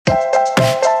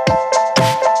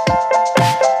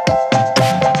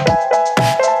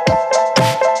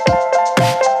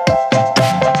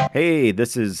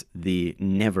This is the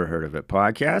Never Heard of It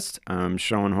podcast. I'm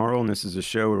Sean Harrell, and this is a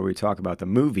show where we talk about the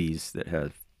movies that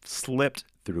have slipped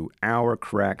through our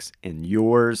cracks and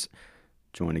yours.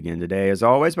 Joined again today, as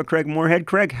always, by Craig Moorhead.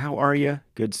 Craig, how are you?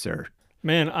 Good, sir.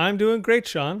 Man, I'm doing great,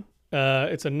 Sean.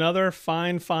 It's another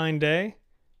fine day.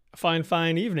 A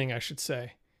fine evening, I should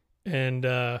say. And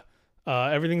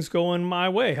everything's going my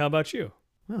way. How about you?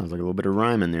 Well, there's like a little bit of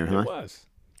rhyme in there, huh? It was.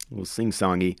 A little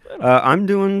sing-songy. I'm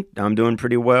doing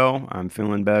pretty well. I'm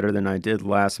feeling better than I did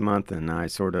last month, and I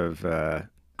sort of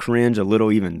cringe a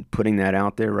little even putting that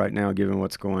out there right now, given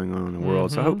what's going on in the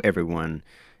world. So I hope everyone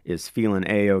is feeling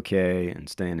A-okay and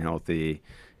staying healthy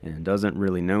and doesn't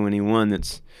really know anyone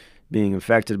that's being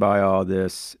affected by all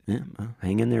this. Yeah, well,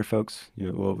 hang in there, folks.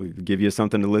 We'll give you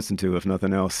something to listen to, if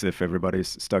nothing else, if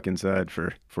everybody's stuck inside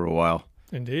for a while.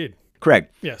 Indeed. Craig.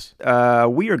 Yes.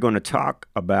 We are going to talk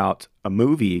about a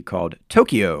movie called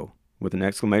Tokyo with an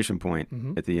exclamation point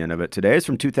at the end of it. Today is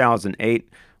from 2008.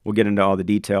 We'll get into all the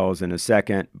details in a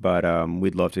second, but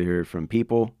we'd love to hear from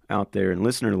people out there in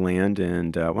listener land.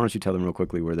 And why don't you tell them real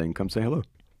quickly where they can come say hello?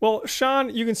 Well, Sean,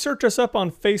 you can search us up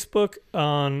on Facebook,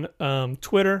 on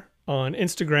Twitter, on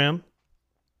Instagram.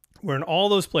 We're in all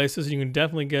those places. You can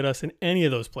definitely get us in any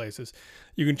of those places.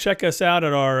 You can check us out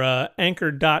at our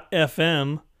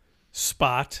anchor.fm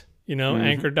spot,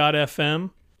 anchor.fm.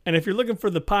 And if you're looking for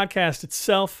the podcast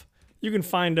itself, you can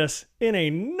find us in a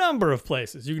number of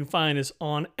places. You can find us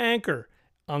on Anchor,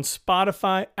 on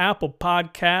Spotify, Apple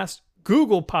Podcast,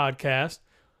 Google Podcast,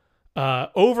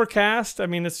 Overcast. I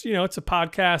mean, it's a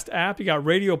podcast app. You got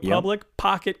Radio Public,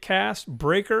 Pocket Cast,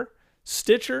 Breaker,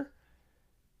 Stitcher.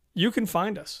 You can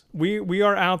find us. We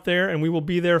are out there, and we will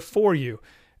be there for you.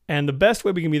 And the best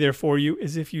way we can be there for you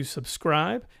is if you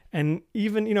subscribe, and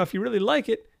even if you really like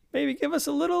it, maybe give us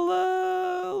a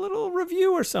little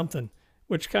review or something,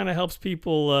 which kind of helps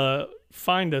people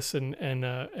find us,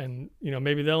 and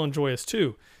maybe they'll enjoy us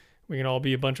too. We can all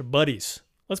be a bunch of buddies.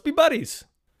 Let's be buddies.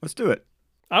 Let's do it.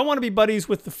 I want to be buddies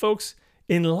with the folks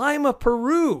in Lima,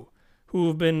 Peru, who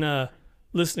have been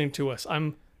listening to us.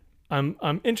 I'm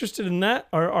interested in that.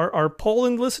 Our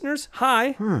Poland listeners,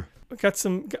 hi. We got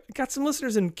some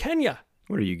listeners in Kenya.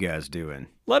 What are you guys doing?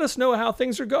 Let us know how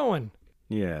things are going.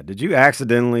 Yeah. Did you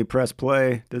accidentally press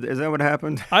play? Is that what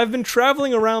happened? I've been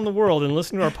traveling around the world and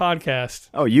listening to our podcast.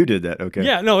 Oh, you did that. Okay.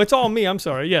 Yeah. No, it's all me. I'm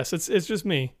sorry. Yes, it's just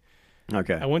me.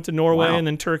 Okay. I went to Norway and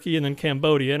then Turkey and then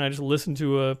Cambodia, and I just listened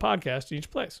to a podcast in each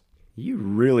place. You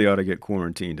really ought to get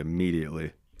quarantined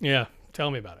immediately. Yeah. Tell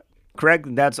me about it.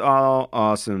 Craig, that's all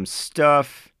awesome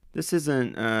stuff. This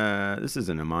isn't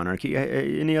a monarchy.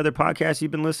 Any other podcasts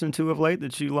you've been listening to of late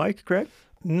that you like, Craig?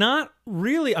 Not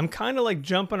really. I'm kind of like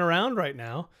jumping around right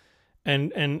now,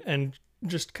 and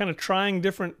just kind of trying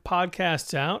different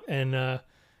podcasts out. And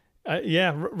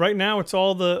right now it's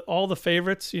all the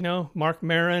favorites. Mark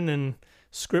Maron and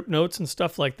Script Notes and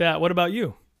stuff like that. What about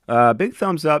you? Big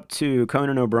thumbs up to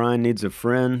Conan O'Brien Needs a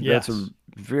Friend. Yes. That's a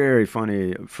very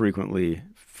funny, frequently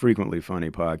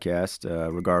funny podcast,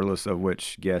 regardless of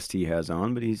which guest he has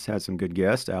on, but he's had some good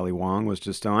guests. Ali Wong was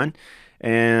just on,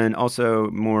 and also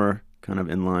more kind of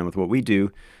in line with what we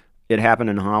do. It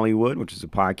Happened in Hollywood, which is a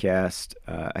podcast,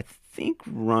 I think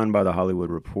run by the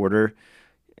Hollywood Reporter.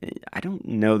 I don't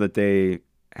know that they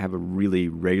have a really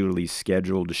regularly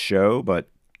scheduled show, but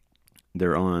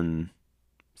they're on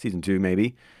season 2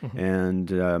 maybe,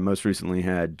 and most recently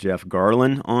had Jeff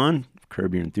Garlin on,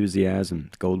 Curb Your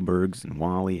Enthusiasm, Goldbergs, and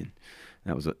Wally, and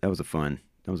that was a fun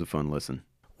listen.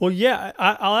 Well, yeah,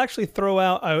 I'll actually throw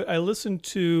out. I listened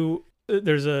to.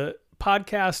 There's a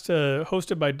podcast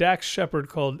hosted by Dax Shepard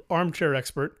called Armchair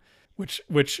Expert, which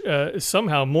is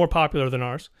somehow more popular than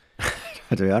ours.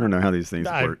 I don't know how these things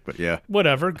work, but yeah,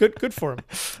 whatever. Good for him.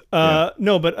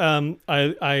 No, but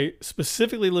I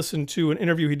specifically listened to an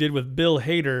interview he did with Bill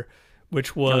Hader,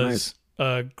 which was. Nice.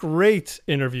 A great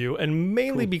interview, and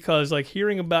mainly because like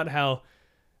hearing about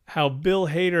how Bill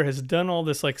Hader has done all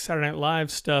this like Saturday Night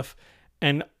Live stuff,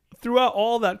 and throughout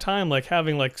all that time like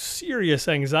having like serious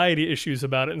anxiety issues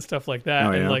about it and stuff like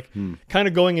that, kind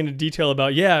of going into detail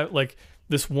about like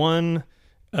this one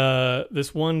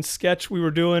sketch we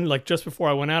were doing, like just before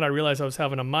I went out I realized I was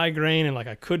having a migraine and like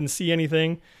I couldn't see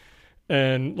anything.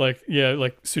 And like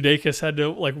Sudeikis had to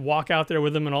like walk out there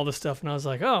with him and all this stuff. And I was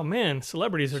like, oh man,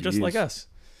 celebrities are just like us.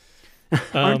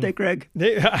 Aren't they, Greg?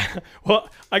 Well,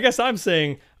 I guess I'm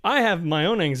saying I have my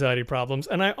own anxiety problems,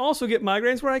 and I also get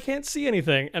migraines where I can't see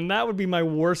anything. And that would be my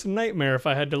worst nightmare if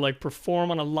I had to like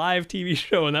perform on a live TV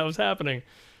show and that was happening.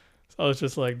 So I was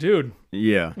just like, dude,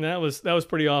 yeah, that was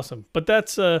pretty awesome. But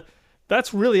that's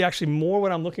really actually more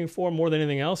what I'm looking for more than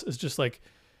anything else is just like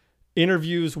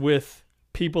interviews with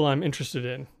people I'm interested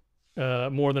in.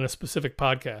 more than a specific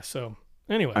podcast. So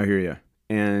anyway, I hear you.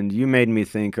 And you made me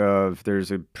think of,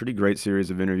 there's a pretty great series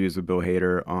of interviews with Bill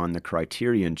Hader on the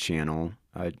Criterion channel.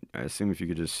 I assume if you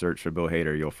could just search for Bill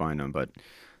Hader, you'll find him. But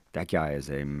that guy is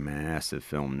a massive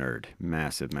film nerd.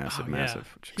 Massive.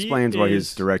 Which explains why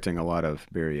he's directing a lot of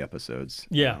Barry episodes.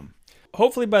 Yeah.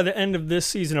 Hopefully by the end of this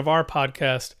season of our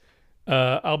podcast,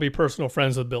 I'll be personal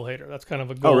friends with Bill Hader. That's kind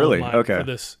of a goal of mine for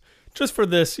this. Just for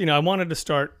this, I wanted to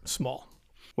start small.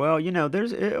 Well,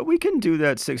 we can do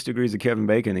that 6 Degrees of Kevin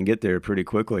Bacon and get there pretty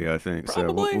quickly, I think.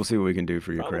 Probably. So we'll see what we can do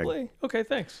for you, Probably. Craig. Okay,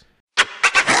 thanks.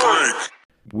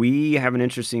 We have an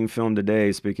interesting film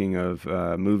today, speaking of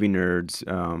movie nerds,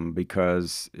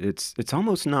 because it's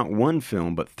almost not one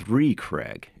film, but 3,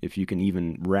 Craig, if you can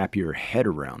even wrap your head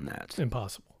around that.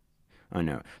 Impossible. I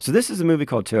know. So this is a movie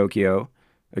called Tokyo.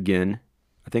 Again,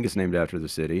 I think it's named after the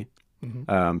city,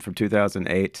 from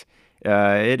 2008.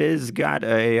 It has got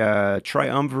a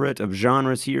triumvirate of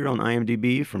genres here on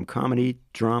IMDb, from comedy,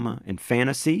 drama, and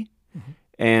fantasy.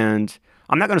 And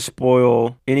I'm not going to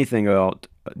spoil anything about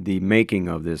the making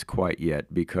of this quite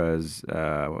yet, because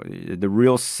the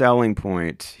real selling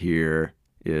point here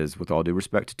is, with all due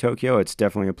respect to Tokyo, it's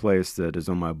definitely a place that is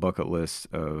on my bucket list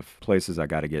of places I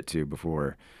got to get to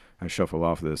before I shuffle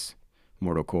off this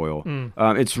mortal coil.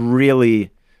 It's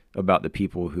really about the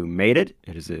people who made it.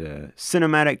 It is a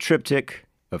cinematic triptych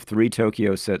of 3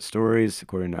 Tokyo set stories,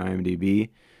 according to IMDb.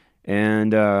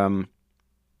 And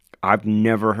I've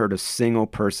never heard a single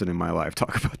person in my life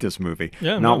talk about this movie.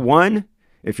 Yeah, Not one.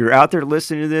 If you're out there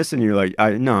listening to this and you're like,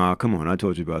 no, come on, I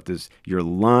told you about this. You're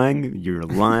lying.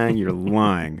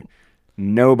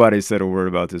 Nobody said a word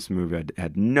about this movie. I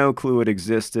had no clue it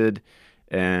existed.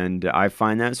 And I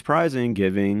find that surprising,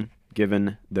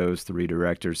 given those 3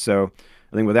 directors. So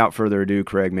I think without further ado,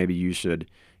 Craig, maybe you should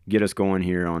get us going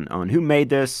here on who made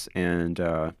this, and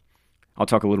I'll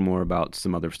talk a little more about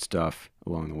some other stuff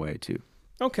along the way, too.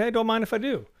 Okay, don't mind if I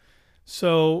do.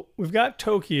 So we've got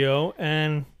Tokyo,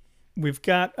 and we've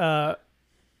got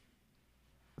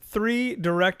 3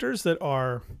 directors that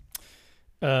are,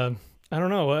 I don't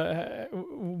know,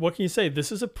 what can you say?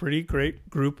 This is a pretty great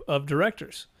group of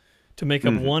directors to make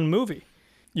up one movie.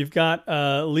 You've got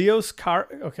Leos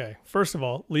Carax. Okay, first of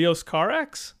all, Leos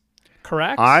Carax?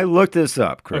 Carax? I looked this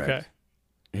up, Craig. Okay.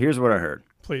 Here's what I heard.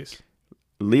 Please.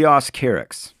 Leos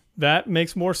Carax. That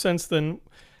makes more sense than...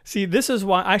 See, this is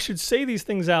why I should say these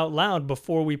things out loud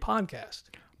before we podcast.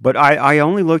 But I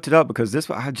only looked it up because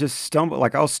I just stumble.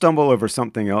 Like, I'll stumble over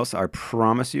something else, I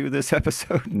promise you, this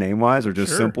episode, name-wise or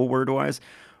just simple word-wise.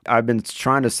 I've been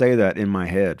trying to say that in my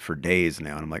head for days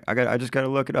now, and I'm like, I just got to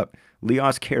look it up.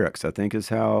 Leos Carax, I think, is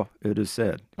how it is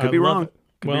said. Could be wrong.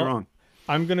 Could be wrong.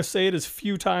 I'm going to say it as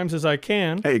few times as I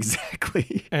can.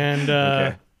 Exactly. And,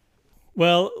 okay.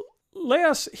 Well,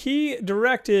 Leos, he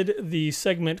directed the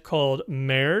segment called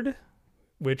Merde,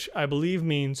 which I believe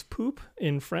means poop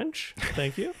in French.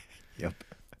 Thank you.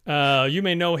 Yep. You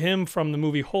may know him from the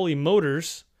movie Holy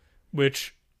Motors,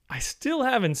 which I still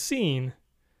haven't seen,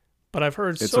 but I've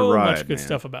heard much good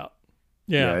stuff about.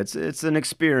 Yeah, it's an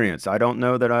experience. I don't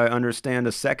know that I understand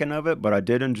a second of it, but I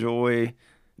did enjoy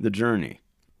the journey.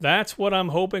 That's what I'm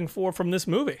hoping for from this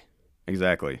movie.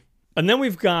 Exactly. And then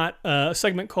we've got a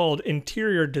segment called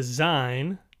Interior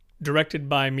Design, directed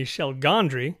by Michel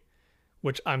Gondry,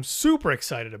 which I'm super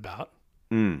excited about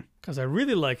because I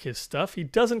really like his stuff. He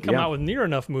doesn't come out with near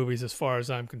enough movies as far as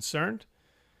I'm concerned.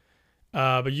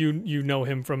 But you know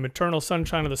him from Eternal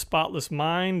Sunshine of the Spotless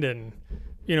Mind and,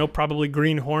 probably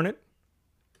Green Hornet.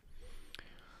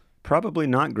 Probably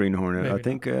not Green Hornet. Maybe I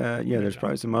think, there's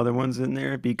probably some other ones in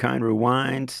there. Be Kind,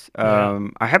 Rewind. I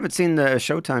haven't seen the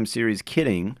Showtime series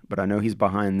Kidding, but I know he's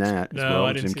behind that as well.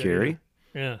 I didn't Jim see Carrey.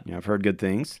 Yeah, I've heard good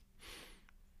things.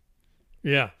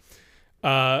 Yeah.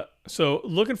 So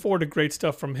looking forward to great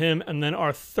stuff from him. And then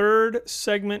our third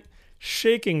segment,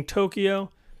 Shaking Tokyo,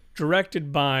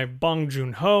 directed by Bong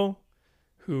Joon-ho,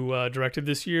 who directed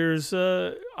this year's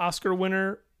Oscar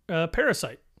winner,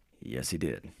 Parasite. Yes, he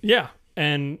did. Yeah.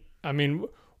 And, I mean,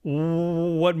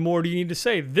 what more do you need to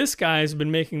say? This guy's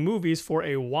been making movies for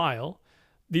a while.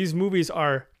 These movies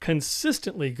are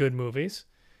consistently good movies.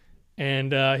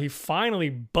 And he finally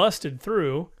busted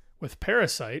through with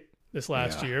Parasite this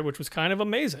last year, which was kind of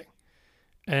amazing.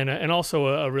 And also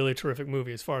a really terrific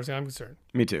movie as far as I'm concerned.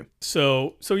 Me too.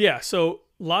 So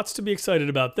lots to be excited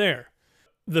about there.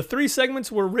 The 3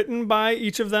 segments were written by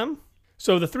each of them.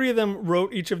 So the 3 of them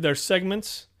wrote each of their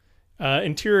segments.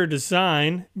 Interior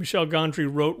Design, Michel Gondry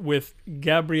wrote with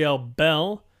Gabrielle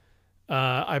Bell.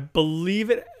 I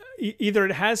believe either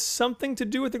it has something to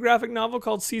do with the graphic novel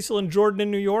called Cecil and Jordan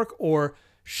in New York, or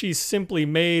she simply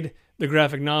made the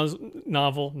graphic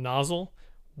novel Nozzle.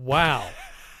 Wow.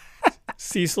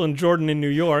 Cecil and Jordan in New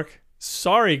York.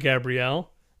 Sorry, Gabrielle.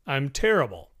 I'm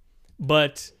terrible.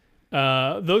 But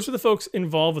those are the folks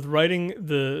involved with writing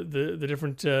the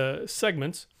different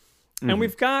segments. And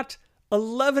we've got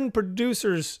 11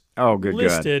 producers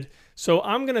listed. God. So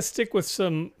I'm going to stick with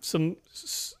some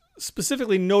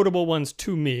specifically notable ones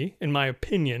to me, in my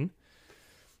opinion.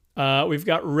 We've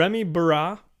got Remy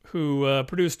Barra, who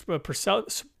produced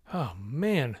Persepolis,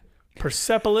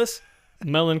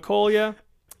 Melancholia,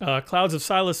 Clouds of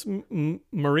Silas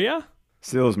Maria.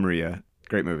 Silas Maria.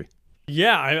 Great movie.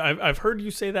 Yeah, I've heard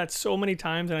you say that so many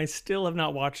times, and I still have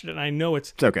not watched it, and I know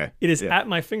it's okay. It is at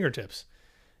my fingertips.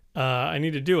 I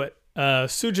need to do it.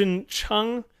 Sujin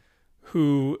Chung,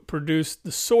 who produced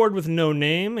The Sword with No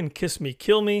Name and Kiss Me,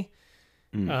 Kill Me.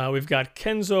 We've got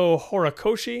Kenzo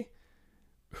Horikoshi,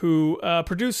 who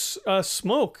produced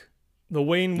Smoke, the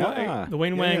Wayne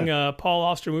Wang Paul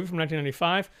Auster movie from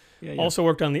 1995. Also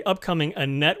worked on the upcoming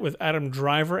Annette with Adam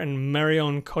Driver and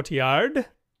Marion Cotillard.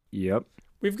 Yep.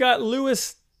 We've got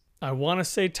Louis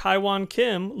Taiwan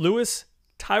Kim,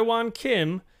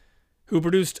 who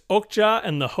produced Okja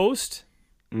and The Host.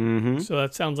 Mm-hmm. So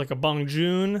that sounds like a Bong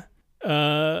Joon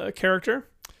character.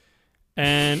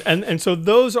 And so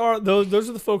those are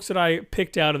the folks that I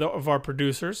picked out of our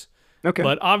producers. Okay.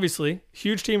 But obviously,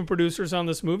 huge team of producers on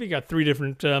this movie. Got 3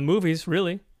 different movies,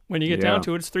 really. When you get down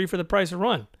to it, it's 3 for the price of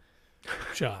 1,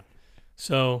 John.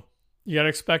 So you got to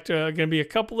expect going to be a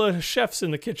couple of chefs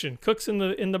in the kitchen, cooks in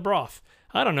the broth.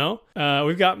 I don't know.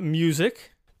 We've got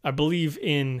music. I believe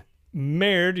in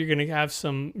Merde, you're going to have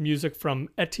some music from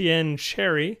Etienne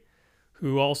Cherry,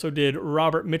 who also did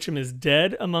Robert Mitchum is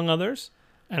Dead, among others.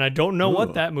 And I don't know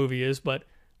what that movie is, but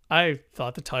I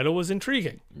thought the title was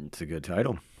intriguing. It's a good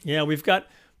title. Yeah, we've got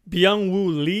Byung-Woo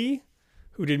Lee,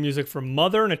 who did music for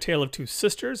Mother and A Tale of Two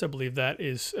Sisters. I believe that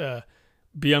is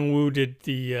Byung-Woo did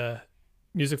the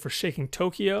music for Shaking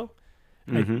Tokyo.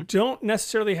 Mm-hmm. I don't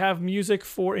necessarily have music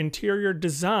for interior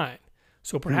design,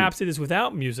 so perhaps it is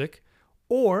without music,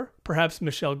 or perhaps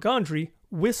Michel Gondry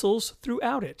whistles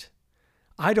throughout it.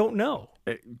 I don't know.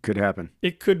 It could happen.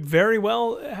 It could very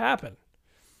well happen.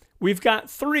 We've got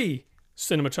 3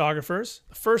 cinematographers,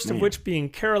 the first of which being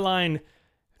Caroline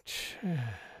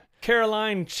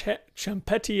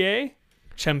Champetier,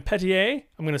 I'm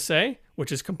going to say,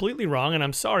 which is completely wrong, and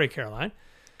I'm sorry, Caroline.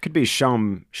 Could be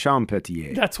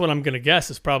Champetier. That's what I'm going to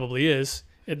guess. It probably is.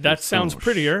 That sounds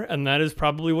prettier, and that is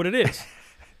probably what it is.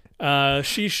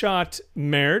 She shot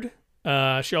Merde.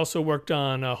 She also worked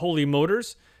on Holy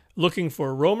Motors, Looking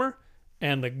for Romer,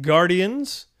 and The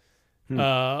Guardians.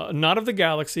 Not of the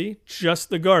Galaxy, just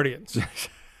The Guardians.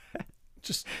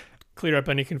 Just clear up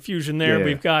any confusion there. Yeah.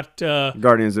 We've got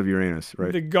Guardians of Uranus,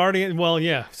 right? The Guardian. Well,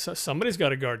 yeah, so somebody's got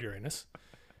to guard Uranus.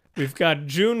 We've got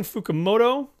Jun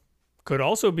Fukumoto. Could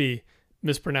also be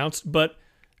mispronounced, but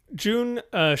Jun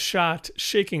shot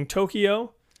Shaking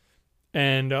Tokyo,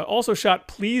 and also shot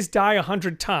Please Die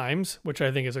 100 Times, which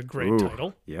I think is a great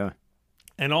title. Yeah.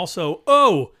 And also,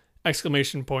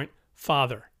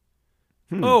 Father.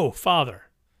 Oh, Father.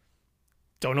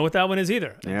 Don't know what that one is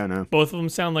either. Yeah, no. Both of them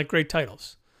sound like great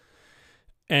titles.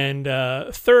 And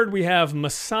third, we have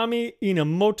Masami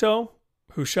Inamoto,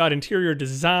 who shot interior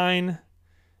design.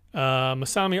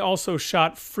 Masami also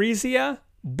shot Frisia,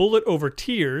 Bullet Over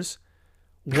Tears,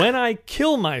 When I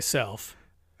Kill Myself,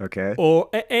 okay,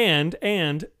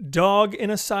 and Dog in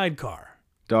a Sidecar.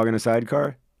 Dog in a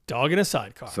Sidecar? Dog in a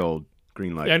Sidecar. Sold.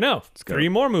 Green light. Yeah, I know. 3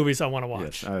 more movies I want to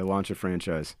watch. Yes, I launch a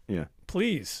franchise. Yeah.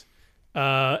 Please.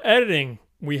 Editing,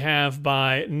 we have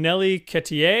by Nelly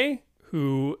Quetier,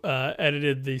 who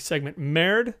edited the segment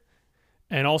Merde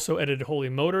and also edited Holy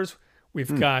Motors.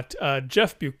 We've got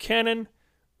Jeff Buchanan,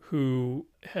 who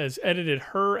has edited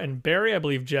Her and Barry. I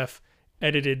believe Jeff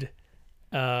edited,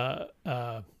 you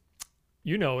know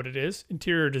what it is,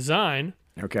 interior design.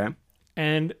 Okay.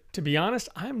 And to be honest,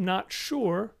 I'm not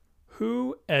sure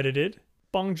who edited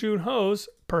Bong Joon-ho's.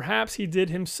 Perhaps he did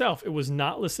himself. It was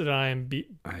not listed on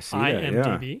I see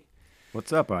IMDb. Yeah.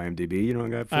 What's up, IMDb? You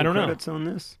don't got full credits on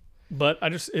this? But I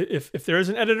just, if there is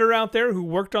an editor out there who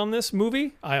worked on this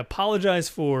movie, I apologize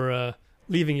for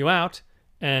leaving you out,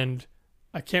 and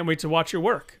I can't wait to watch your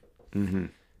work. Mm-hmm.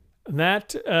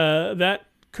 That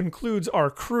concludes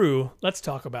our crew. Let's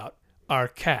talk about our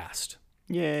cast.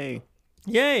 Yay!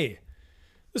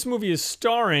 This movie is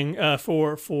starring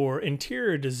for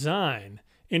interior design.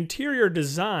 Interior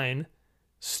design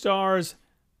stars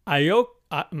Ayako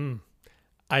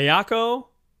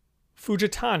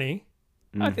Fujitani.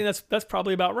 I think that's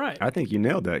probably about right. I think you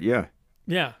nailed that. Yeah.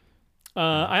 Yeah.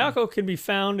 Ayako can be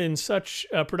found in such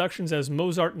productions as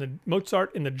Mozart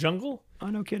in the Jungle. Oh,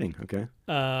 no kidding. Okay.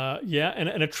 Yeah,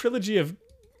 and a trilogy of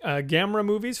Gamera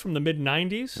movies from the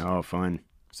mid-90s. Oh, fun.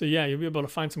 So yeah, you'll be able to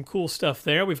find some cool stuff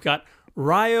there. We've got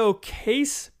Ryo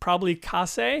Case, probably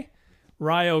Kase.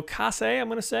 Ryo Kase, I'm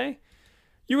going to say.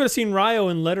 You would have seen Ryo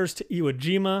in Letters to Iwo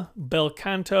Jima, Bel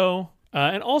Canto,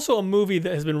 and also a movie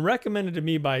that has been recommended to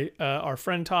me by our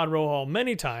friend Todd Rohal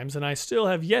many times, and I still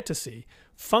have yet to see,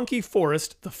 Funky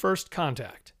Forest, The First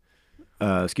Contact.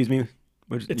 Excuse me?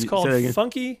 It's called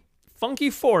Funky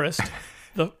Forest,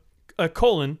 The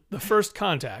First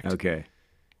Contact. Okay.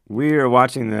 We are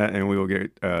watching that, and we will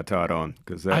get Todd on,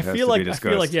 because that has to be discussed. I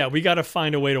feel like, yeah, we got to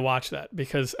find a way to watch that,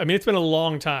 because, I mean, it's been a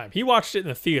long time. He watched it in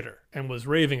the theater and was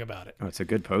raving about it. Oh, it's a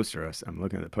good poster. I'm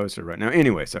looking at the poster right now.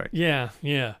 Anyway, sorry. Yeah.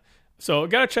 So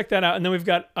got to check that out. And then we've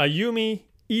got Ayumi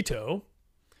Ito,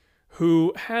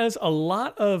 who has a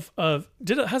lot of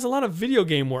video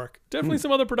game work. Definitely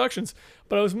some other productions,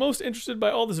 but I was most interested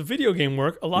by all this video game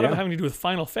work. A lot of it having to do with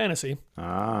Final Fantasy.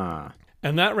 Ah.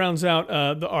 And that rounds out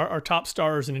our top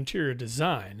stars in interior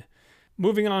design.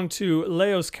 Moving on to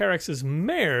Leos Carax's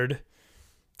Merd,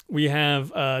 we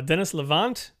have Dennis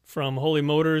Levant from Holy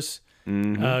Motors,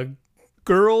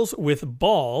 Girls with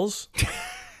Balls.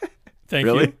 Thank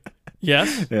you.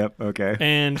 Yes. Yep. Okay.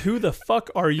 And Who the Fuck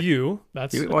Are You?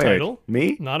 That's the title.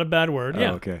 Me? Not a bad word.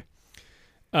 Yeah. Okay.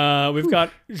 We've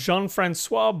got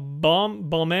Jean-Francois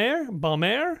Balmer.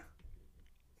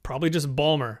 Probably just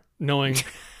Balmer, knowing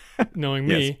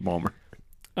me. Yes, Balmer.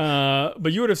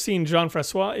 But you would have seen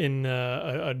Jean-Francois in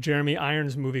a Jeremy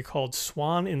Irons movie called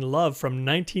Swan in Love from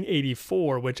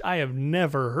 1984, which I have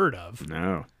never heard of.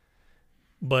 No.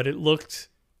 But it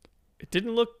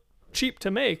didn't look cheap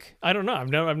to make. I don't know.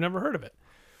 I've never heard of it.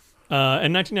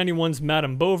 And 1991's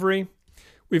Madame Bovary.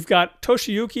 We've got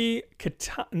Toshiyuki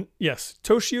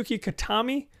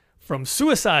Katami from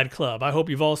Suicide Club. I hope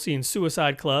you've all seen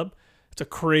Suicide Club. It's a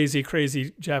crazy,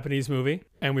 crazy Japanese movie.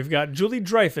 And we've got Julie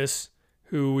Dreyfus,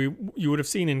 who you would have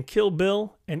seen in Kill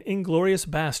Bill and Inglourious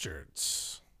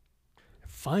Bastards.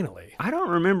 Finally. I don't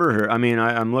remember her. I mean,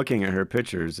 I'm looking at her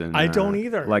pictures. And I don't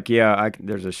either. Like, yeah,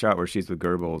 there's a shot where she's with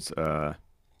Goebbels.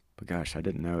 But gosh, I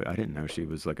didn't know she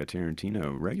was like a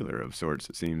Tarantino regular of sorts,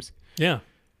 it seems. Yeah.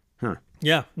 Huh.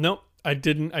 Yeah. No, I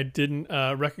didn't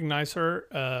recognize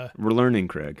her. We're learning,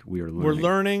 Craig. We're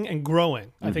learning and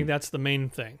growing. I think that's the main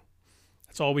thing.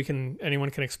 That's all anyone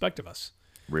can expect of us.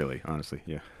 Really, honestly,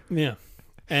 yeah. Yeah.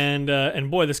 And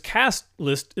boy, this cast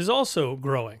list is also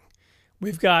growing.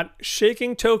 We've got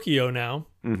Shaking Tokyo now,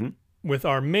 with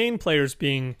our main players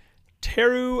being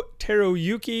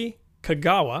Teruyuki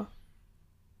Kagawa.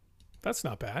 That's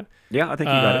not bad. Yeah, I think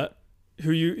you got it.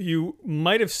 Who you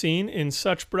might have seen in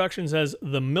such productions as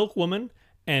The Milkwoman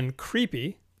and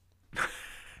Creepy.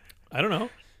 I don't know.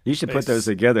 You should put those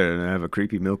together and have a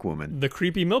Creepy Milkwoman. The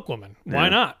Creepy Milkwoman. Why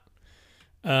not?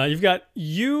 You've got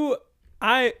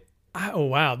oh,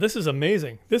 wow. This is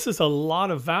amazing. This is a lot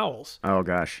of vowels. Oh,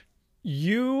 gosh.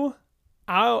 Aoi.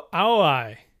 I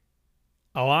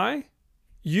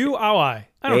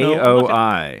don't know.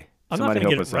 AOI. Somebody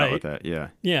help us out with that. Yeah.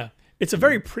 Yeah. It's a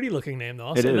very pretty looking name,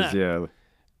 though. It is, yeah.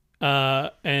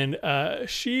 And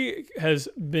she has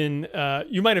been,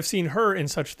 you might have seen her in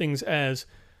such things as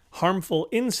Harmful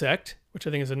Insect, which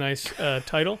I think is a nice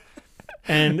title.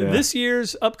 And this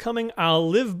year's upcoming I'll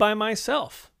Live by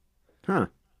Myself. Huh.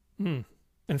 And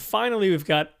finally, we've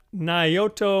got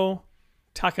Naoto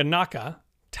Takenaka.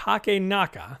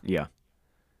 Yeah.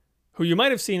 Who you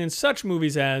might have seen in such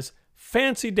movies as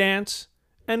Fancy Dance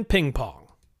and Ping Pong.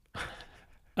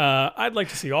 I'd like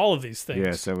to see all of these things.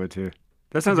 Yes, I would too.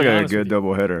 That sounds like a good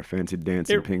doubleheader, Fancy Dance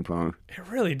and Ping Pong. It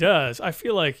really does. I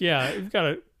feel like, we've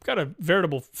got a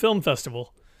veritable film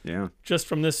festival. Yeah. Just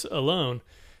from this alone.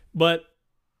 But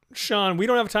Sean, we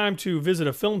don't have time to visit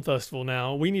a film festival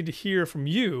now. We need to hear from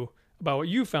you about what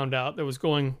you found out that was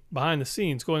going on behind the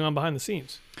scenes.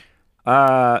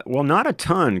 Well, not a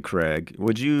ton, Craig.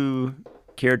 Would you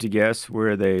care to guess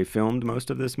where they filmed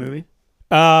most of this movie?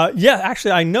 Yeah,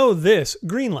 actually, I know this.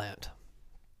 Greenland.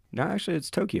 No, actually, it's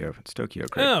Tokyo. It's Tokyo,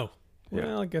 Craig. Oh.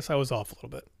 Well, I guess I was off a little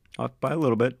bit. Off by a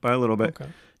little bit. Okay.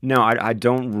 No, I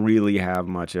don't really have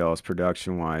much else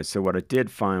production-wise. So what I did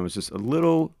find was just a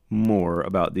little more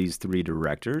about these three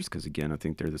directors, because, again, I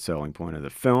think they're the selling point of the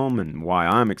film and why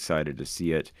I'm excited to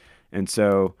see it. And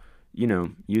so,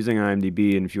 using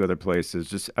IMDb and a few other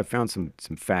places, I found some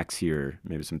facts here,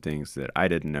 maybe some things that I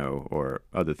didn't know or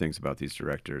other things about these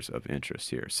directors of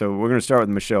interest here. So we're going to start with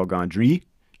Michel Gondry,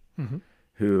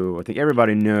 who I think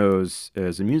everybody knows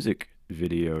as a music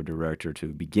video director to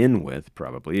begin with,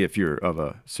 probably, if you're of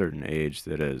a certain age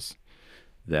that is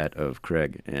that of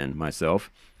Craig and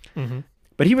myself. Mm-hmm.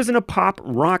 But he was in a pop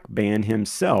rock band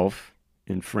himself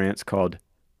in France called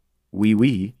Oui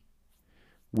Oui,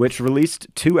 which released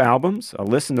 2 albums. I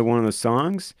listened to one of the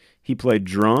songs. He played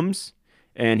drums,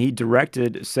 and he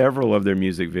directed several of their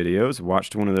music videos.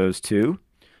 Watched one of those too.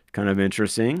 Kind of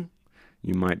interesting.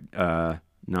 You might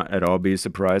not at all be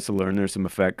surprised to learn there's some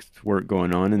effects work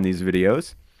going on in these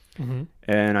videos. Mm-hmm.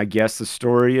 And I guess the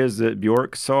story is that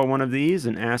Bjork saw one of these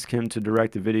and asked him to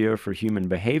direct the video for Human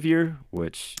Behavior,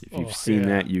 which, if you've seen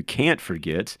that, you can't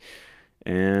forget.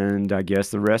 And I guess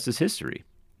the rest is history.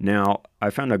 Now,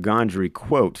 I found a Gondry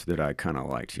quote that I kind of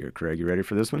liked here. Craig, you ready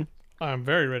for this one? I'm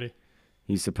very ready.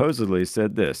 He supposedly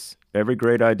said this: "Every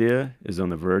great idea is on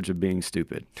the verge of being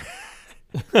stupid."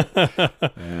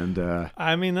 And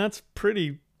I mean, that's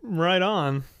pretty right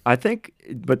on. I think,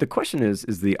 but the question is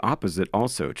the opposite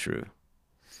also true?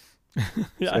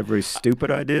 Is every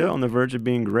stupid idea on the verge of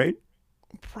being great?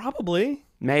 Probably.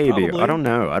 Maybe. Probably. I don't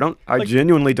know. I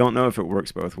genuinely don't know if it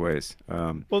works both ways.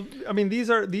 Well, I mean, these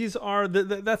are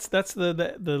that's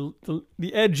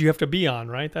the edge you have to be on,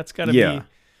 right? That's got to be,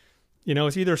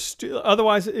 it's either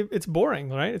otherwise it's boring,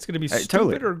 right? It's going to be stupid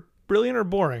totally. or brilliant or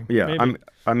boring. Yeah, maybe.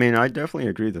 I mean, I definitely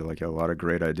agree that like a lot of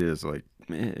great ideas, like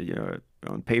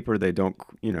on paper they don't,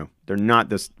 they're not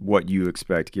this what you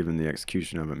expect given the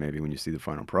execution of it. Maybe when you see the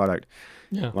final product.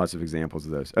 Yeah. Lots of examples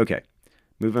of those. Okay.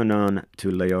 Moving on to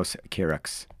Leos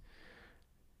Carax.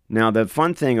 Now, the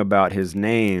fun thing about his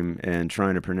name and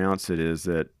trying to pronounce it is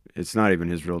that it's not even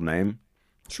his real name.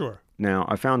 Sure. Now,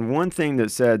 I found one thing that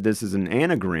said this is an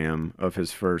anagram of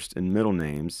his first and middle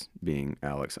names, being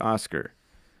Alex Oscar.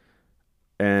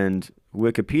 And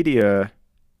Wikipedia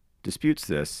disputes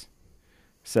this,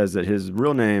 says that his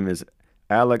real name is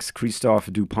Alex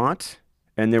Christophe Dupont.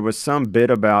 And there was some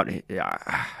bit about,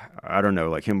 I don't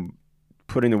know, like him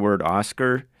putting the word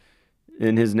Oscar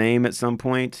in his name at some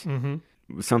point,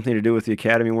 something to do with the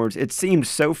Academy Awards. It seemed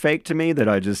so fake to me that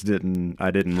I didn't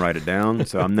write it down,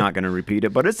 so I'm not going to repeat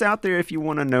it. But it's out there if you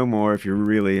want to know more, if you're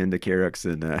really into Carax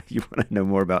and you want to know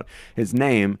more about his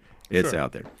name, it's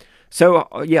out there. So,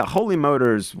 Holy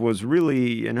Motors was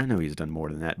really, and I know he's done more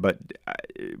than that, but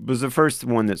it was the first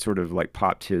one that sort of like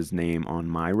popped his name on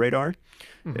my radar.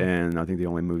 And I think the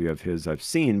only movie of his I've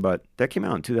seen, but that came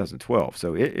out in 2012.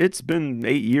 So it's been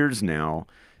 8 years now,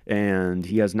 and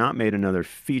he has not made another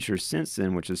feature since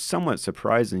then, which is somewhat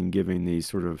surprising given the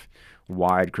sort of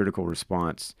wide critical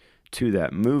response to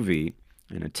that movie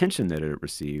and attention that it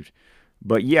received.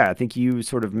 But yeah, I think you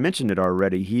sort of mentioned it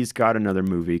already. He's got another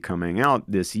movie coming out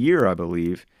this year, I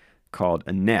believe, called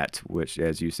Annette, which,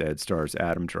 as you said, stars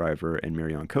Adam Driver and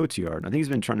Marion Cotillard. I think he's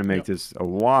been trying to make this a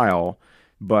while,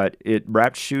 but it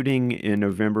wrapped shooting in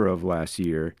November of last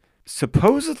year.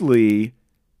 Supposedly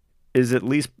is at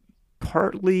least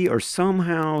partly or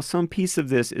somehow some piece of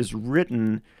this is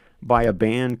written by a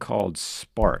band called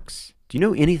Sparks. Do you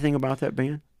know anything about that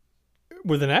band?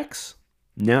 With an X?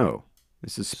 No.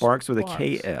 This is Sparks with a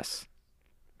KS.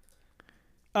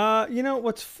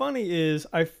 What's funny is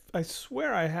I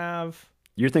swear I have.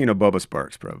 You're thinking of Bubba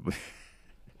Sparks, probably.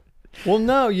 Well,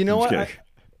 no. You know what?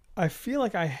 I feel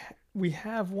like we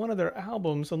have one of their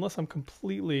albums, unless I'm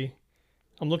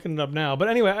looking it up now. But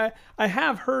anyway, I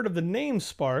have heard of the name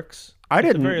Sparks. I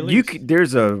didn't.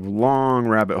 There's a long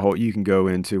rabbit hole you can go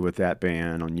into with that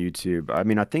band on YouTube. I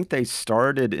mean, I think they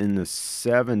started in the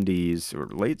 70s or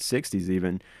late 60s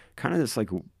even, kind of this like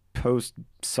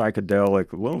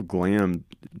post-psychedelic, little glam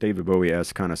David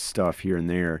Bowie-esque kind of stuff here and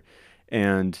there.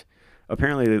 And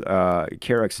apparently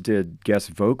Carax did guest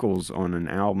vocals on an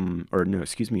album,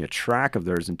 a track of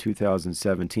theirs in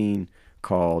 2017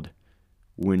 called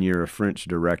When You're a French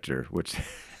Director, which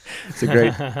it's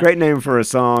a great name for a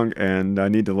song, and I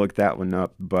need to look that one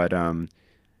up. But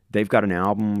they've got an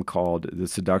album called The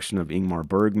Seduction of Ingmar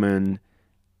Bergman.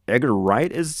 Edgar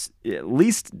Wright is at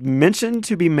least mentioned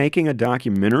to be making a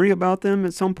documentary about them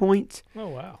at some point. Oh,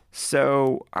 wow.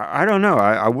 So I don't know.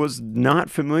 I was not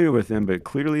familiar with them, but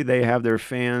clearly they have their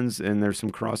fans, and there's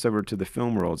some crossover to the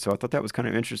film world. So I thought that was kind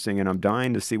of interesting, and I'm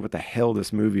dying to see what the hell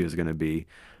this movie is going to be.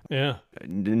 Yeah.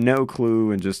 No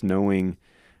clue, and just knowing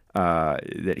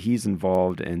that he's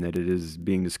involved and that it is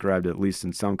being described, at least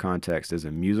in some context, as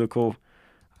a musical,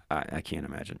 I can't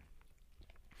imagine.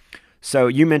 So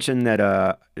you mentioned that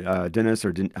Denis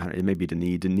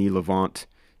Lavant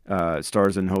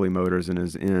stars in Holy Motors and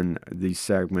is in the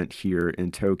segment here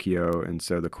in Tokyo. And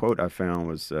so the quote I found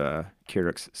was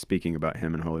Carax speaking about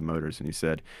him in Holy Motors, and he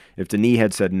said, "If Denis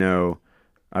had said no,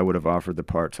 I would have offered the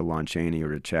part to Lon Chaney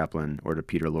or to Chaplin or to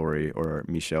Peter Lorre or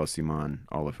Michel Simon,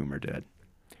 all of whom are dead."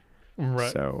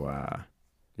 Right. So, I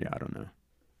don't know.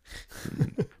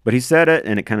 But he said it,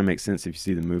 and it kind of makes sense if you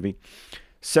see the movie.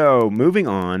 So moving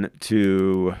on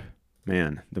to,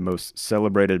 man, the most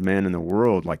celebrated man in the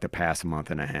world like the past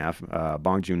month and a half,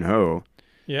 Bong Joon-ho,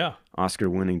 Yeah.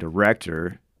 Oscar-winning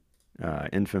director,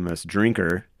 infamous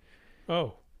drinker.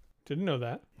 Oh, didn't know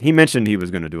that. He mentioned he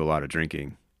was going to do a lot of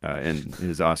drinking in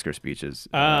his Oscar speeches.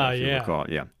 If you Yeah. recall.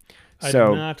 Yeah. I So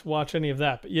did not watch any of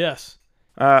that, but yes.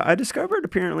 I discovered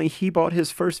apparently he bought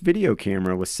his first video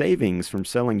camera with savings from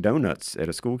selling donuts at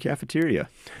a school cafeteria.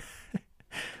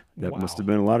 That must have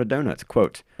been a lot of donuts.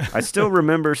 Quote, I still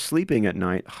remember sleeping at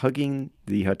night hugging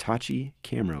the Hitachi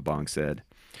camera, Bong said.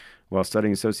 While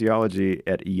studying sociology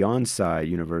at Yonsei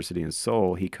University in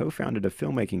Seoul, he co-founded a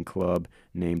filmmaking club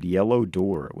named Yellow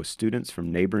Door with students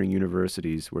from neighboring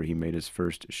universities where he made his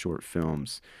first short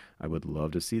films. I would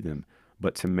love to see them.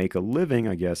 But to make a living,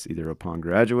 I guess, either upon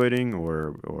graduating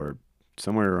or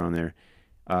somewhere around there,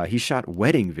 he shot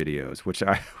wedding videos, which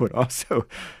I would also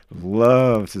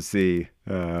love to see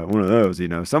one of those. You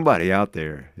know, somebody out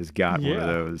there has got one of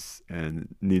those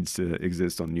and needs to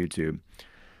exist on YouTube.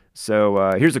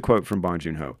 So here's a quote from Bong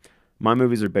Joon-ho. My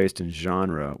movies are based in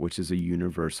genre, which is a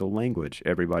universal language.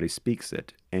 Everybody speaks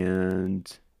it.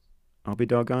 And I'll be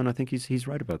doggone, I think he's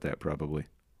right about that probably.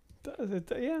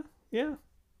 Yeah.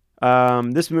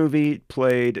 This movie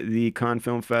played the Cannes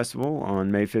Film Festival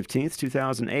on May 15th,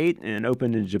 2008, and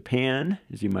opened in Japan,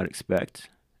 as you might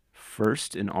expect,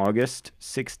 first in August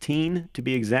 16, to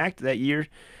be exact, that year.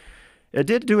 It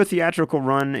did do a theatrical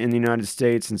run in the United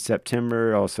States in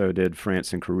September, also did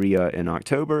France and Korea in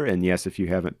October, and yes, if you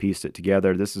haven't pieced it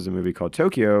together, this is a movie called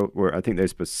Tokyo, where I think they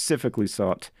specifically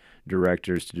sought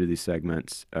directors to do these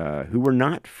segments who were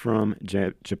not from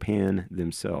Japan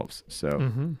themselves.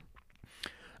 So...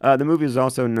 the movie is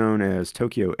also known as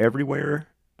Tokyo Everywhere.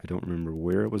 I don't remember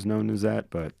where it was known as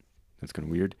that, but that's kind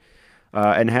of weird.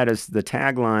 And had as the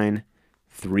tagline,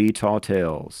 3 tall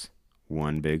tales,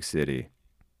 1 big city.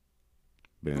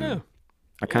 Boom. Yeah.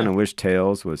 I kind of wish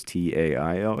Tales was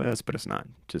Tails, but it's not,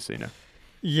 just so you know.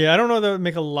 Yeah, I don't know that would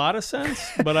make a lot of sense,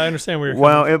 but I understand where you're coming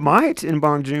Well, from. it might in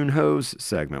Bong Joon-ho's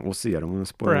segment. We'll see. I don't want to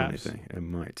spoil Perhaps. anything. It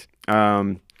might.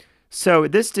 So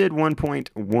this did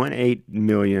 1.18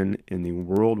 million in the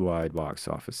worldwide box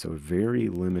office, so a very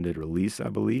limited release, I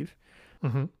believe.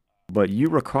 Mm-hmm. But you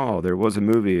recall there was a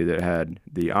movie that had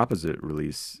the opposite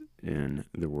release in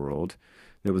the world.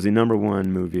 That was the #1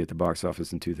 movie at the box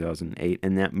office in 2008,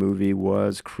 and that movie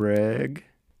was Craig.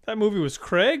 That movie was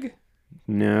Craig?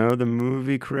 No, the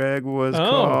movie Craig was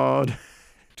called...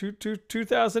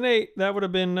 2008. That would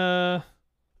have been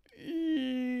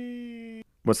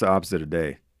What's the opposite of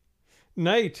day?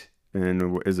 Night.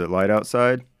 And is it light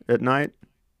outside at night?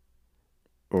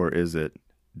 Or is it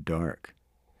dark?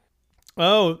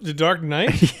 Oh, The Dark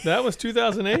Knight? That was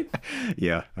 2008?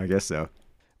 Yeah, I guess so.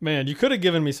 Man, you could have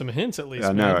given me some hints at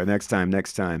least. No, next time.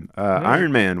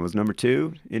 Iron Man was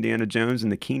 #2. Indiana Jones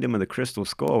and the Kingdom of the Crystal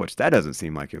Skull, which that doesn't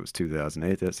seem like it was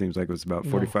 2008. That seems like it was about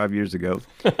 45 years ago.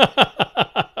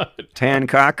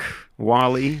 Hancock,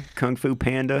 Wall-E, Kung Fu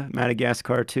Panda,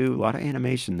 Madagascar 2. A lot of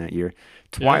animation that year.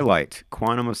 Twilight,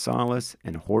 Quantum of Solace,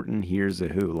 and Horton Hears a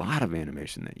Who. A lot of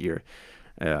animation that year.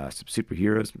 Some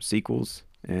superheroes, some sequels,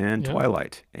 and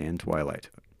Twilight. And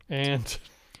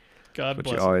God bless.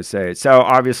 What you always say. So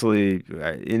obviously,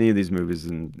 any of these movies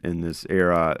in this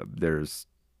era, there's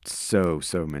so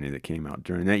many that came out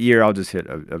during that year. I'll just hit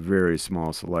a very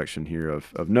small selection here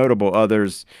of notable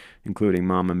others, including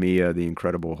Mamma Mia, The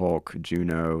Incredible Hulk,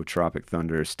 Juno, Tropic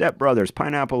Thunder, Step Brothers,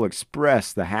 Pineapple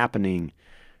Express, The Happening,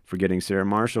 Forgetting Sarah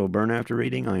Marshall, Burn After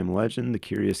Reading, I Am Legend, The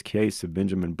Curious Case of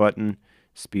Benjamin Button,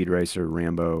 Speed Racer,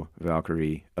 Rambo,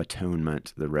 Valkyrie,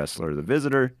 Atonement, The Wrestler, The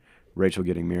Visitor, Rachel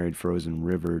Getting Married, Frozen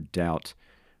River, Doubt,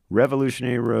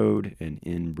 Revolutionary Road, and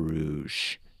In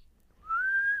Bruges.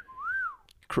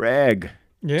 Craig,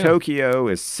 Tokyo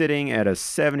is sitting at a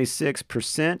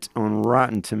 76% on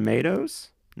Rotten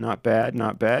Tomatoes. Not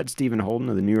bad. Stephen Holden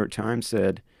of the New York Times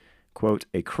said, quote,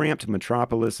 a cramped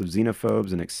metropolis of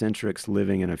xenophobes and eccentrics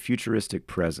living in a futuristic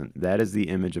present. That is the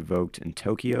image evoked in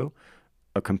Tokyo,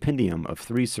 a compendium of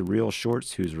 3 surreal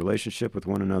shorts whose relationship with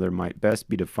one another might best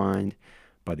be defined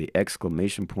by the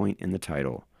exclamation point in the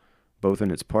title. Both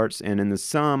in its parts and in the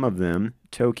sum of them,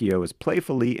 Tokyo is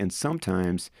playfully and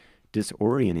sometimes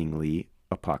disorientingly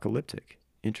apocalyptic.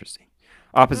 Interesting.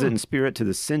 Opposite in spirit to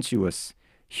the sensuous,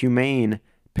 humane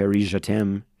Paris Je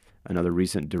t'aime, another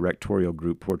recent directorial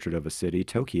group portrait of a city,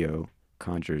 Tokyo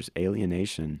conjures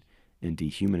alienation and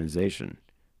dehumanization.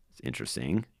 It's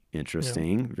interesting.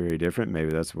 Very different.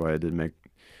 Maybe that's why it didn't make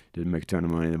a ton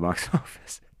of money in the box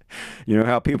office. You know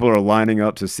how people are lining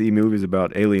up to see movies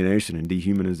about alienation and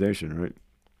dehumanization, right?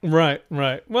 Right,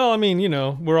 right. Well, I mean,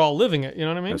 we're all living it. You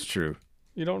know what I mean? That's true.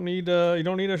 You don't need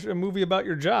a movie about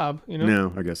your job.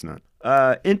 No, I guess not.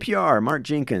 NPR, Mark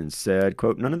Jenkins said,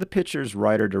 quote, none of the picture's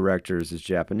writer-directors is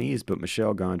Japanese, but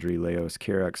Michel Gondry, Leos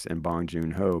Carax, and Bong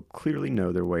Joon-ho clearly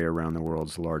know their way around the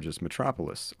world's largest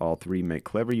metropolis. All three make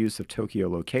clever use of Tokyo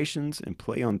locations and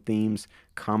play on themes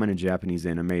common in Japanese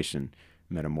animation: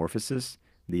 metamorphosis,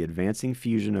 the advancing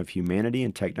fusion of humanity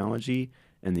and technology,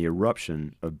 and the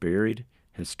eruption of buried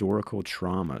historical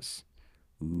traumas.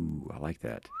 Ooh, I like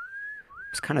that.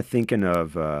 I was kind of thinking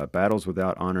of Battles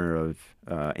Without Honor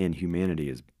and Humanity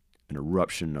as an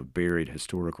eruption of buried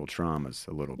historical traumas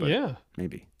a little bit. Yeah.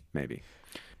 Maybe.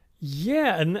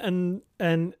 Yeah,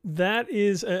 and that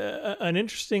is an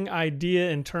interesting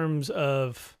idea in terms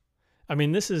of, I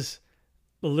mean, this is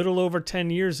a little over 10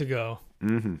 years ago.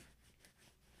 Mm-hmm.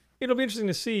 It'll be interesting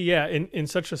to see, yeah, in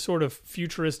such a sort of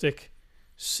futuristic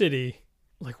city,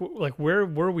 like where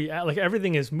were we at? Like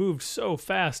everything has moved so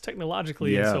fast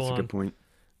technologically and so on. Yeah, that's a good point.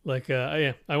 Like,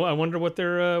 yeah, I wonder what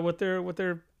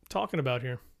they're talking about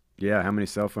here. Yeah, how many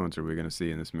cell phones are we going to see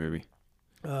in this movie?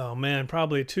 Oh man,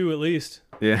 probably 2 at least.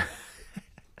 Yeah.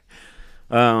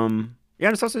 Yeah, and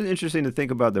it's also interesting to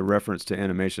think about the reference to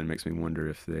animation. It makes me wonder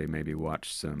if they maybe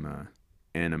watched some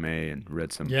anime and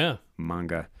read some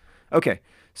manga. Okay,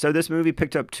 so this movie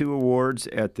picked up 2 awards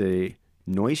at the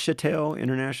Neuchâtel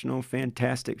International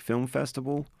Fantastic Film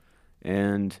Festival,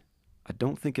 and I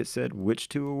don't think it said which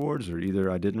 2 awards, or either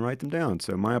I didn't write them down,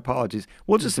 so my apologies.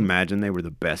 We'll just imagine they were the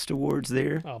best awards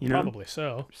there. Oh, probably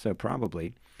so. So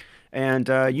probably. And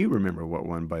you remember what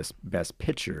won Best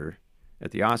Picture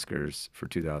at the Oscars for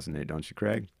 2008, don't you,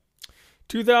 Craig?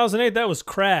 2008, that was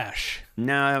Crash.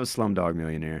 No, that was Slumdog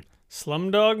Millionaire.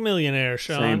 Slumdog Millionaire,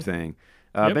 Sean. Same thing.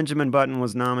 Benjamin Button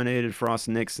was nominated, Frost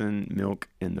Nixon, Milk,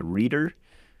 and The Reader,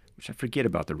 which I forget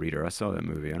about The Reader. I saw that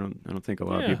movie. I don't think a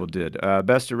lot of people did.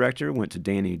 Best Director went to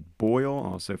Danny Boyle,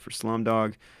 also for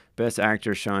Slumdog. Best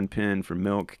Actor, Sean Penn for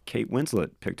Milk. Kate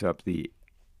Winslet picked up the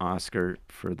Oscar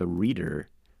for The Reader,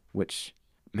 which,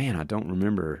 man, I don't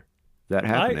remember that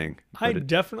happening. I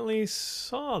definitely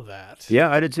saw that. Yeah,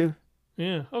 I did too.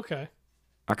 Yeah, okay.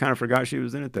 I kind of forgot she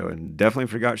was in it, though, and definitely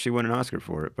forgot she won an Oscar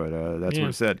for it, but that's what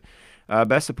it said.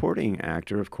 Best Supporting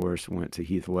Actor, of course, went to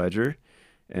Heath Ledger,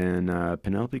 and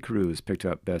Penelope Cruz picked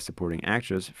up Best Supporting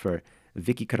Actress for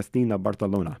Vicky Cristina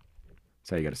Barcelona. That's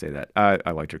how you got to say that.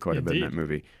 I liked her quite a bit in that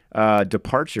movie.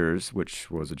 Departures,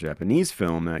 which was a Japanese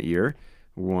film that year,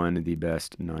 won the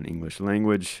Best Non-English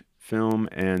Language film,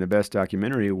 and the Best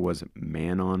Documentary was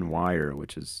Man on Wire,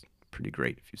 which is pretty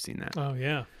great if you've seen that. Oh,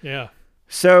 yeah, yeah.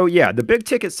 So, yeah, the big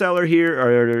ticket seller here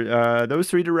are those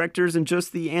 3 directors and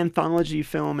just the anthology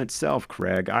film itself,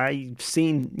 Craig. I've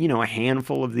seen, a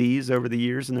handful of these over the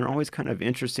years, and they're always kind of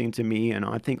interesting to me, and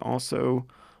I think also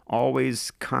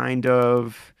always kind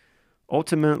of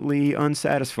ultimately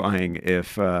unsatisfying,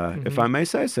 if I may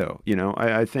say so.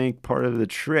 I think part of the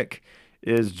trick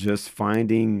is just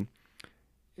finding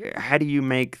how do you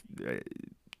make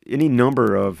any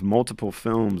number of multiple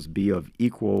films be of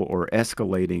equal or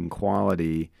escalating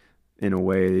quality in a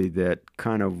way that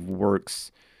kind of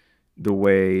works the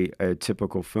way a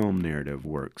typical film narrative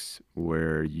works,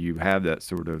 where you have that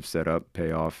sort of setup,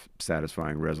 payoff,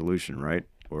 satisfying resolution, right?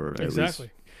 Or exactly.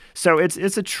 Least. So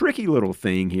it's a tricky little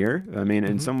thing here. I mean,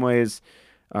 in some ways,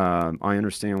 I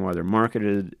understand why they're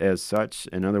marketed as such.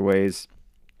 In other ways,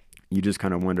 you just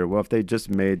kind of wonder, well, if they just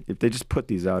put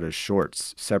these out as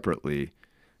shorts separately,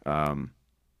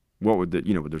 what would would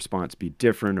the response be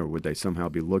different, or would they somehow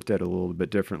be looked at a little bit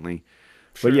differently?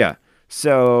 Sure. But yeah,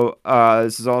 so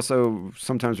this is also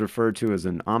sometimes referred to as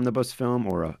an omnibus film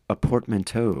or a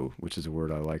portmanteau, which is a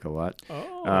word I like a lot.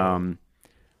 Oh.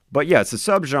 But yeah, it's a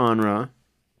subgenre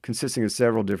consisting of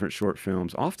several different short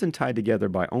films, often tied together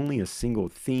by only a single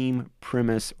theme,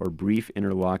 premise, or brief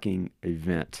interlocking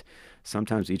event.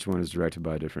 Sometimes each one is directed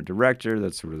by a different director.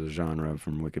 That's sort of the genre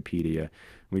from Wikipedia.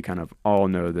 We kind of all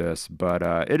know this, but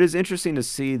it is interesting to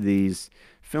see these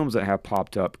films that have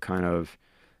popped up kind of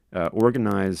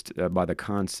organized by the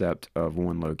concept of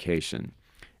one location.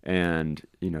 And,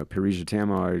 Paris Je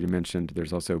t'aime, I already mentioned.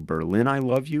 There's also Berlin, I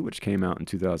Love You, which came out in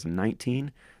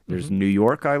 2019. There's New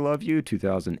York, I Love You,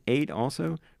 2008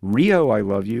 also. Rio, I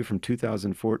Love You from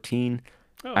 2014.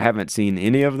 Oh. I haven't seen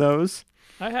any of those.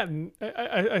 I hadn't.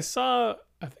 I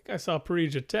think I saw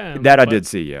Paris Je t'aime. That I did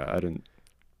see, yeah. I didn't.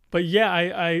 But yeah,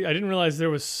 I didn't realize there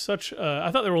was such. I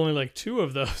thought there were only like 2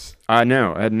 of those. I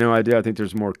know. I had no idea. I think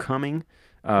there's more coming.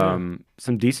 Some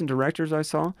decent directors I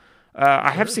saw. But yeah, I think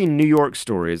I have seen New York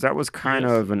Stories. That was kind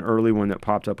Yes. of an early one that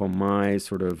popped up on my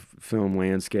sort of film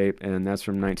landscape, and that's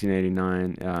from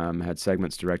 1989. Had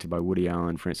segments directed by Woody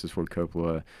Allen, Francis Ford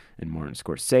Coppola, and Martin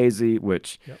Scorsese,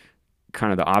 which Yep.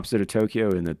 kind of the opposite of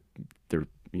Tokyo in that they're,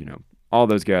 all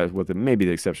those guys, with maybe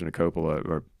the exception of Coppola,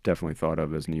 are definitely thought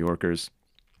of as New Yorkers.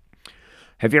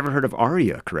 Have you ever heard of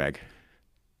Aria, Craig?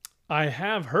 I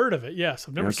have heard of it. Yes,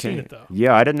 I've never seen it though.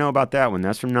 Yeah, I didn't know about that one.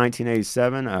 That's from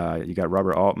 1987. You got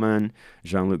Robert Altman,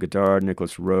 Jean-Luc Godard,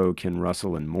 Nicholas Rowe, Ken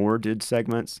Russell, and more did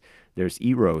segments. There's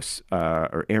Eros,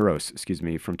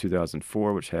 from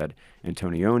 2004, which had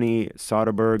Antonioni,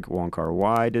 Soderbergh, Wong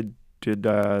Kar-wai did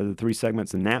the 3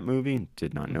 segments in that movie.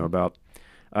 Did not know about.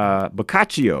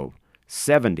 Boccaccio,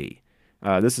 70.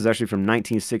 This is actually from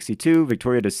 1962.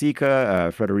 Vittorio De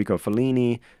Sica, Federico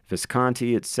Fellini,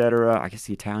 Visconti, etc. I guess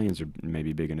the Italians are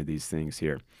maybe big into these things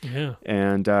here. Yeah.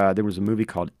 And there was a movie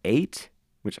called 8,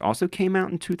 which also came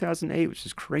out in 2008, which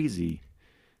is crazy.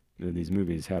 These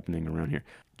movies happening around here.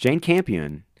 Jane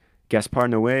Campion, Gaspar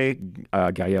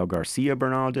Noé, Gael Garcia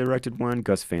Bernal directed one.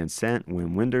 Gus Van Sant,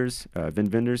 Wim Wenders, Vin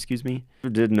Vendors, excuse me.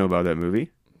 Didn't know about that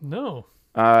movie. No.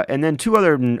 And then 2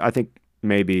 other, I think,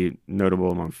 maybe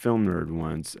notable among film nerd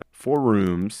ones. 4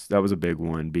 Rooms, that was a big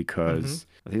one because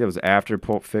I think that was after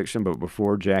Pulp Fiction, but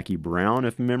before Jackie Brown,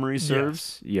 if memory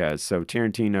serves. Yeah, so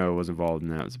Tarantino was involved in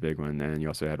that. It was a big one. And you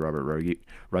also had Robert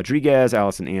Rodriguez,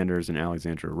 Allison Anders, and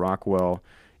Alexandra Rockwell.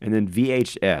 And then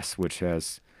VHS, which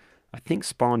has, I think,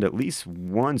 spawned at least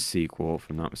 1 sequel,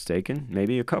 if I'm not mistaken,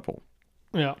 maybe a couple.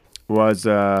 Yeah. Was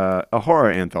a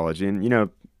horror anthology. And,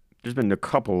 there's been a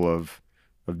couple of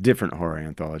different horror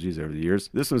anthologies over the years.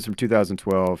 This one's from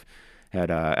 2012. Had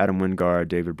Adam Wingard,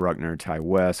 David Bruckner, Ty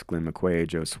West, Glenn McQuaid,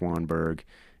 Joe Swanberg,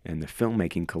 and the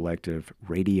filmmaking collective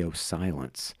Radio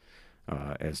Silence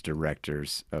as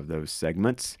directors of those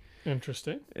segments.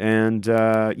 Interesting. And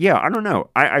I don't know.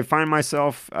 I find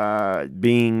myself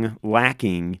being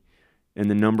lacking in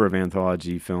the number of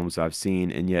anthology films I've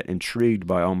seen, and yet intrigued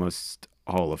by almost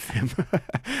all of them.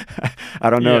 I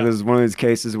don't know if this is one of those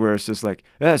cases where it's just like,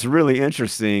 that's really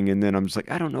interesting, and then I'm just like,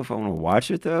 I don't know if I want to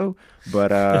watch it though,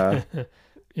 but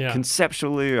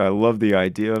conceptually I love the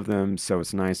idea of them, so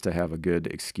it's nice to have a good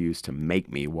excuse to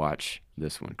make me watch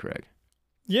this one, Craig.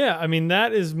 Yeah, I mean,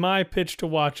 that is my pitch to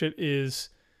watch it is,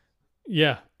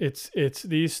 it's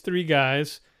these 3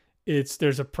 guys.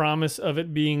 There's a promise of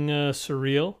it being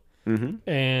surreal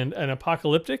and an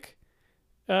apocalyptic.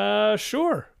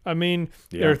 Sure. I mean,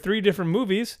 there are 3 different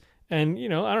movies, and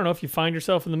I don't know, if you find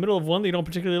yourself in the middle of one that you don't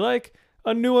particularly like,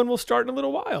 a new one will start in a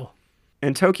little while.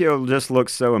 And Tokyo just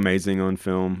looks so amazing on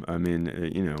film. I mean,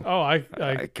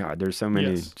 God, there's so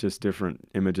many just different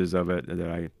images of it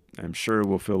that I'm sure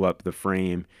will fill up the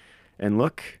frame. And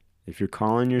look, if you're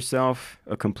calling yourself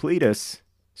a completist,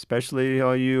 especially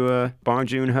all you Bong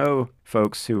Joon-ho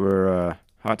folks who are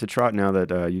hot to trot now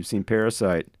that you've seen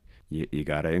Parasite, you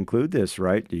got to include this,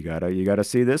 right? You gotta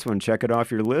see this one. Check it off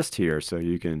your list here so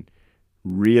you can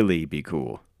really be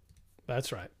cool.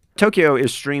 That's right. Tokyo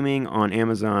is streaming on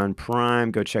Amazon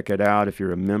Prime. Go check it out if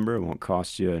you're a member. It won't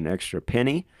cost you an extra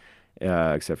penny,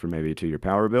 except for maybe to your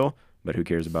power bill. But who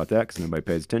cares about that because nobody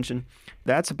pays attention.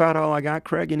 That's about all I got.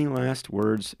 Craig, any last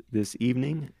words this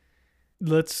evening?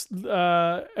 Let's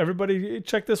everybody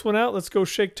check this one out. Let's go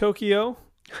shake Tokyo.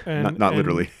 And, not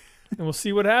literally. And we'll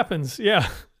see what happens. Yeah.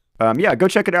 Go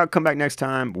check it out. Come back next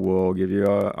time. We'll give you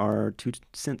our 2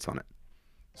 cents on it.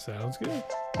 Sounds good.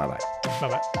 Bye-bye.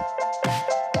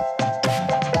 Bye-bye.